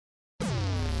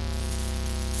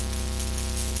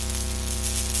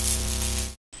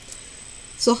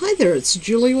So hi there, it's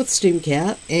Julie with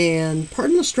SteamCat, and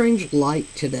pardon the strange light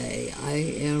today. I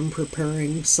am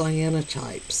preparing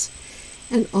cyanotypes.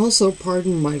 And also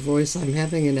pardon my voice, I'm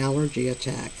having an allergy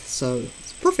attack, so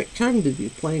it's a perfect time to be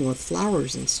playing with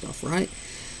flowers and stuff, right?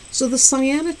 So the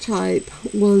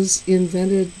cyanotype was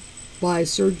invented by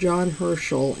Sir John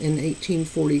Herschel in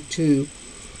 1842.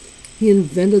 He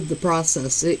invented the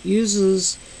process. It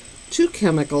uses two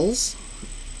chemicals,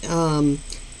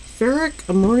 ferric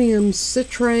ammonium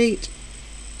citrate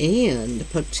and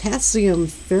potassium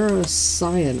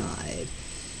ferrocyanide.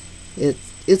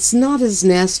 It's not as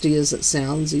nasty as it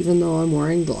sounds, even though I'm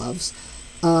wearing gloves.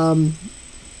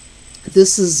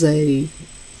 This is a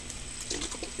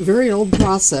very old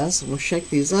process. I'm going to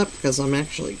shake these up because I'm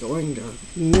actually going to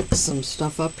mix some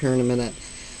stuff up here in a minute.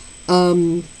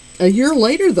 A year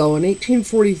later, though, in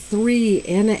 1843,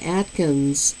 Anna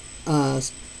Atkins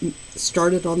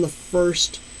started on the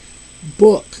first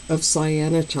book of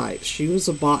cyanotypes. She was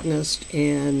a botanist,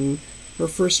 and her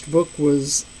first book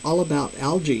was all about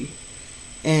algae.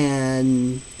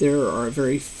 And there are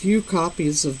very few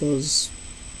copies of those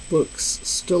books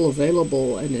still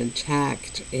available and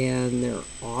intact, and they're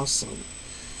awesome.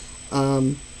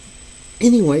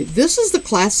 Anyway, this is the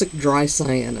classic dry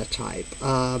cyanotype.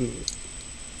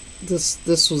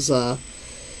 This was a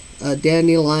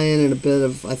dandelion and a bit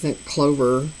of, I think,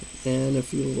 clover and a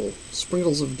few little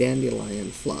sprinkles of dandelion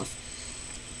fluff.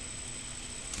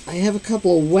 I have a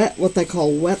couple of what they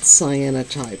call wet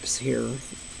cyanotypes here.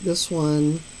 This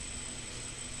one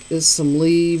is some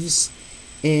leaves,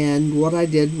 and what I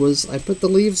did was I put the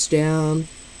leaves down,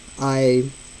 I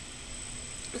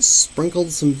sprinkled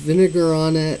some vinegar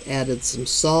on it, added some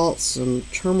salt, some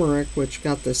turmeric, which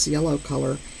got this yellow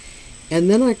color, and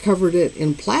then I covered it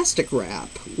in plastic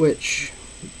wrap, which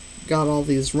got all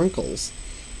these wrinkles,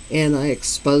 and I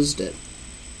exposed it.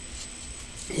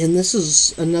 And this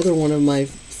is another one of my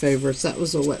favorites. That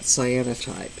was a wet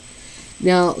cyanotype.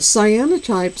 Now,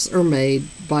 cyanotypes are made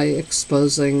by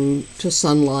exposing to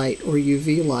sunlight or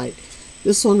UV light.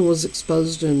 This one was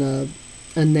exposed in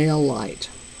a nail light,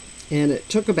 and it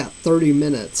took about 30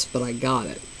 minutes, but I got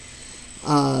it.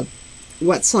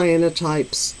 Wet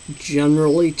cyanotypes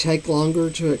generally take longer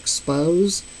to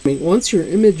expose. I mean, once your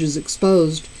image is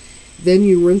exposed, then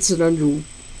you rinse it under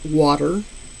water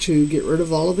to get rid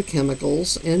of all of the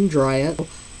chemicals and dry it.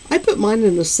 I put mine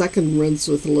in a second rinse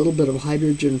with a little bit of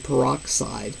hydrogen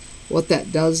peroxide. What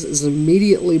that does is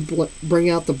immediately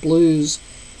bring out the blues.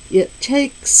 It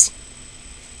takes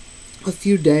a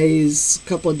few days, a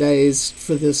couple of days,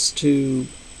 for this to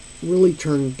really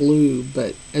turn blue,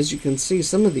 but as you can see,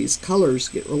 some of these colors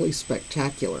get really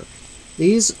spectacular.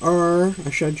 These are,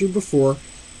 I showed you before,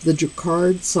 the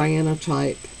Jacquard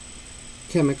cyanotype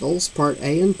chemicals, part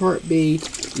A and part B.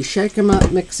 You shake them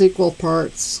up, mix equal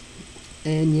parts,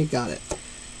 and you got it.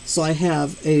 So I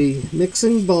have a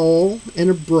mixing bowl and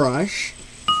a brush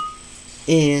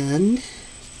and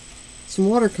some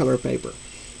watercolor paper.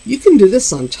 You can do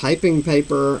this on typing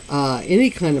paper, any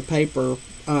kind of paper.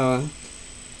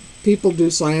 People do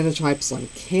cyanotypes on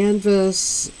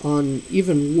canvas, on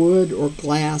even wood or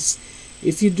glass.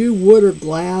 If you do wood or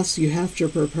glass, you have to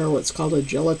prepare what's called a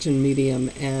gelatin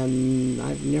medium, and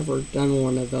I've never done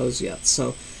one of those yet.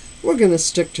 So we're going to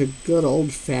stick to good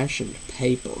old-fashioned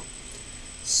paper.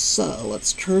 So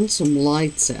let's turn some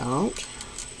lights out.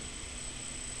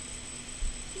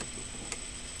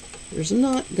 There's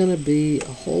not going to be a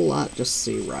whole lot to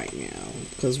see right now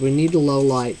because we need a low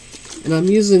light. And I'm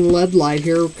using LED light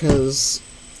here because,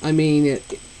 I mean,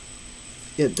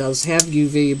 it does have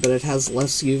UV, but it has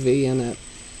less UV in it,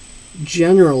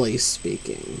 generally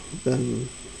speaking, than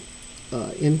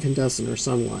incandescent or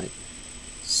sunlight.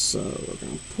 So we're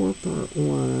going to pour part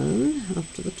 1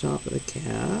 up to the top of the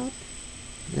cap.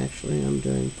 Actually, I'm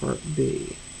doing part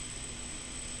B.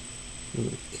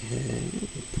 Okay,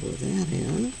 pour that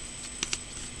in.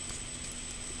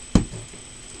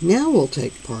 Now we'll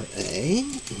take part A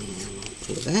and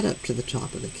pour that up to the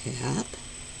top of the cap.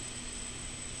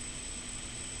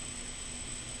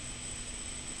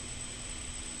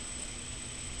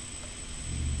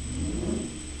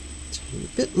 Tiny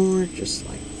bit more, just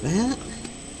like that.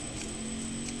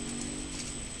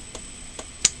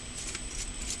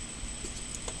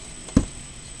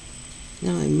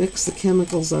 Now I mix the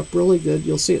chemicals up really good.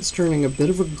 You'll see it's turning a bit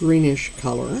of a greenish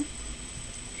color.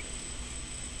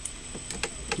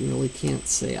 You really can't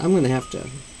see. I'm going to have to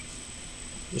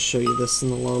show you this in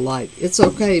the low light. It's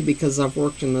okay because I've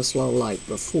worked in this low light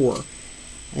before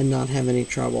and not have any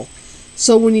trouble.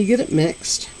 So when you get it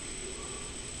mixed,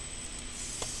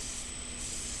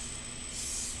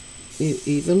 you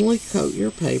evenly coat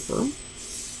your paper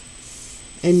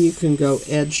and you can go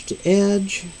edge to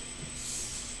edge,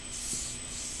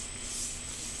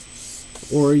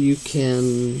 or you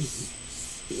can,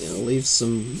 leave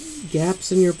some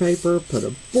gaps in your paper, put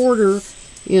a border,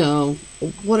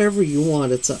 whatever you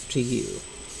want. It's up to you.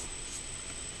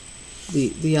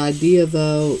 The idea,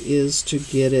 though, is to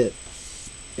get it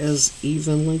as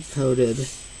evenly coated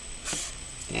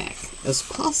as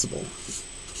possible.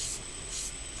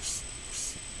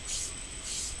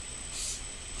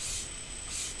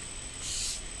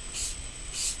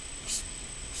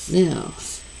 Now,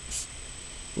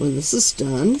 when this is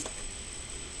done,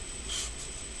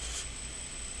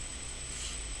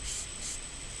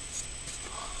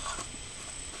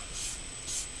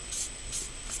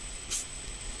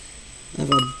 I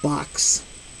have a box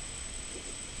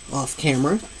off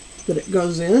camera that it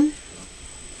goes in,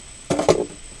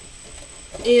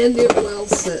 and it will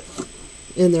sit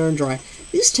in there and dry.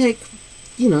 These take,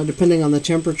 depending on the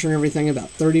temperature and everything, about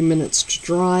 30 minutes to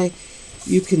dry.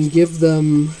 You can give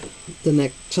them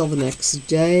till the next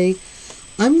day.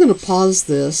 I'm going to pause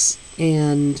this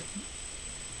and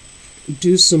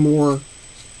do some more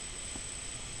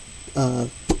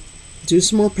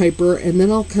paper, and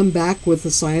then I'll come back with the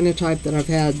cyanotype that I've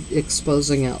had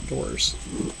exposing outdoors.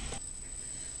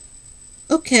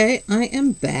 Okay, I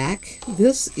am back.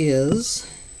 This is,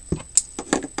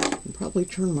 I'll probably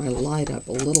turn my light up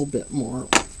a little bit more.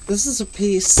 This is a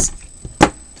piece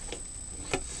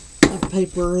of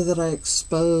paper that I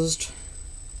exposed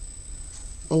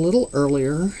a little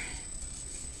earlier.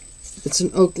 It's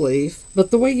an oak leaf,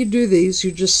 but the way you do these,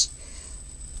 you just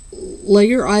lay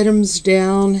your items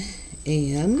down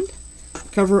and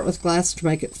cover it with glass to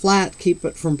make it flat, keep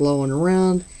it from blowing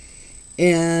around,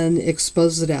 and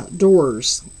expose it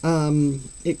outdoors.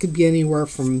 It could be anywhere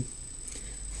from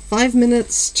 5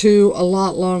 minutes to a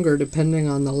lot longer depending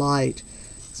on the light.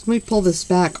 So let me pull this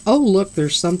back. Oh, look,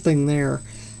 there's something there.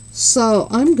 So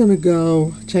I'm going to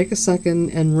go take a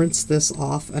second and rinse this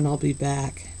off, and I'll be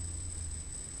back.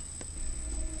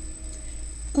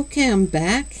 Okay, I'm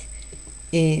back,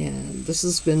 and this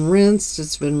has been rinsed.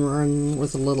 It's been run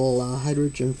with a little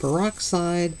hydrogen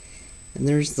peroxide, and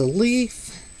there's the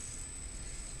leaf,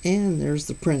 and there's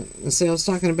the print. And see, I was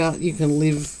talking about you can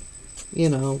leave,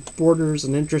 borders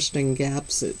and interesting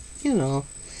gaps.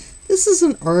 This is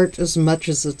an art as much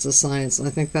as it's a science, and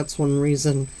I think that's one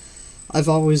reason I've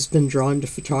always been drawn to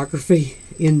photography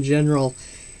in general,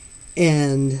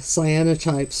 and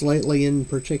cyanotypes lately in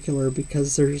particular,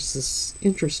 because there's this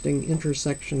interesting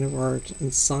intersection of art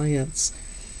and science.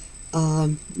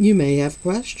 You may have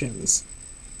questions.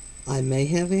 I may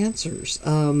have answers.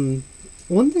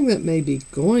 One thing that may be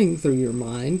going through your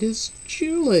mind is,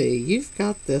 Julie, you've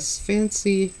got this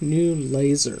fancy new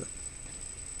laser.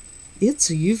 It's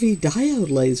a UV diode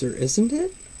laser, isn't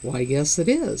it? Why, yes it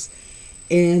is.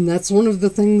 And that's one of the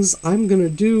things I'm going to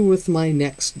do with my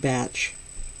next batch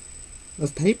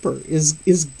of paper, is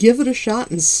give it a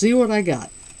shot and see what I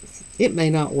got. It may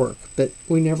not work, but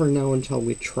we never know until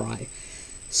we try.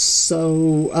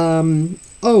 So,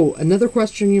 another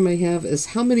question you may have is,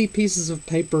 how many pieces of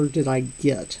paper did I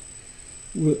get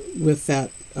with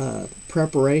that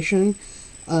preparation?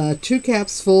 2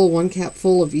 caps full, 1 cap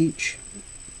full of each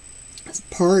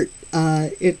part.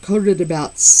 It coated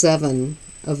about 7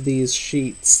 of these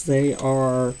sheets. They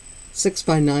are 6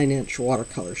 by 9 inch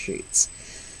watercolor sheets.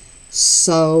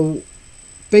 So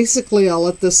basically I'll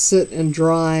let this sit and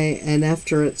dry, and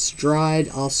after it's dried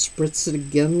I'll spritz it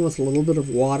again with a little bit of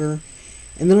water,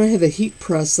 and then I have a heat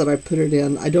press that I put it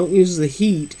in. I don't use the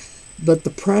heat, but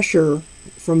the pressure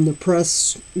from the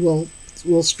press will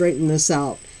straighten this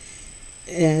out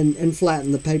and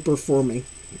flatten the paper for me.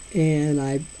 And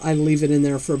I leave it in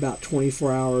there for about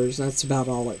 24 hours. That's about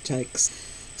all it takes.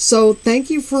 So thank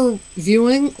you for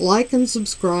viewing. Like and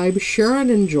subscribe. Share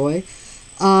and enjoy.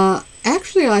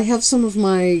 Actually, I have some of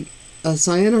my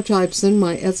cyanotypes in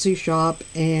my Etsy shop,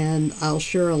 and I'll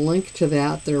share a link to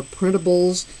that. They're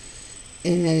printables,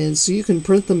 and so you can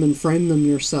print them and frame them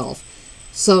yourself.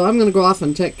 So I'm going to go off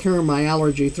and take care of my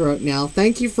allergy throat now.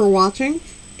 Thank you for watching,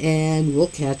 and we'll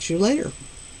catch you later.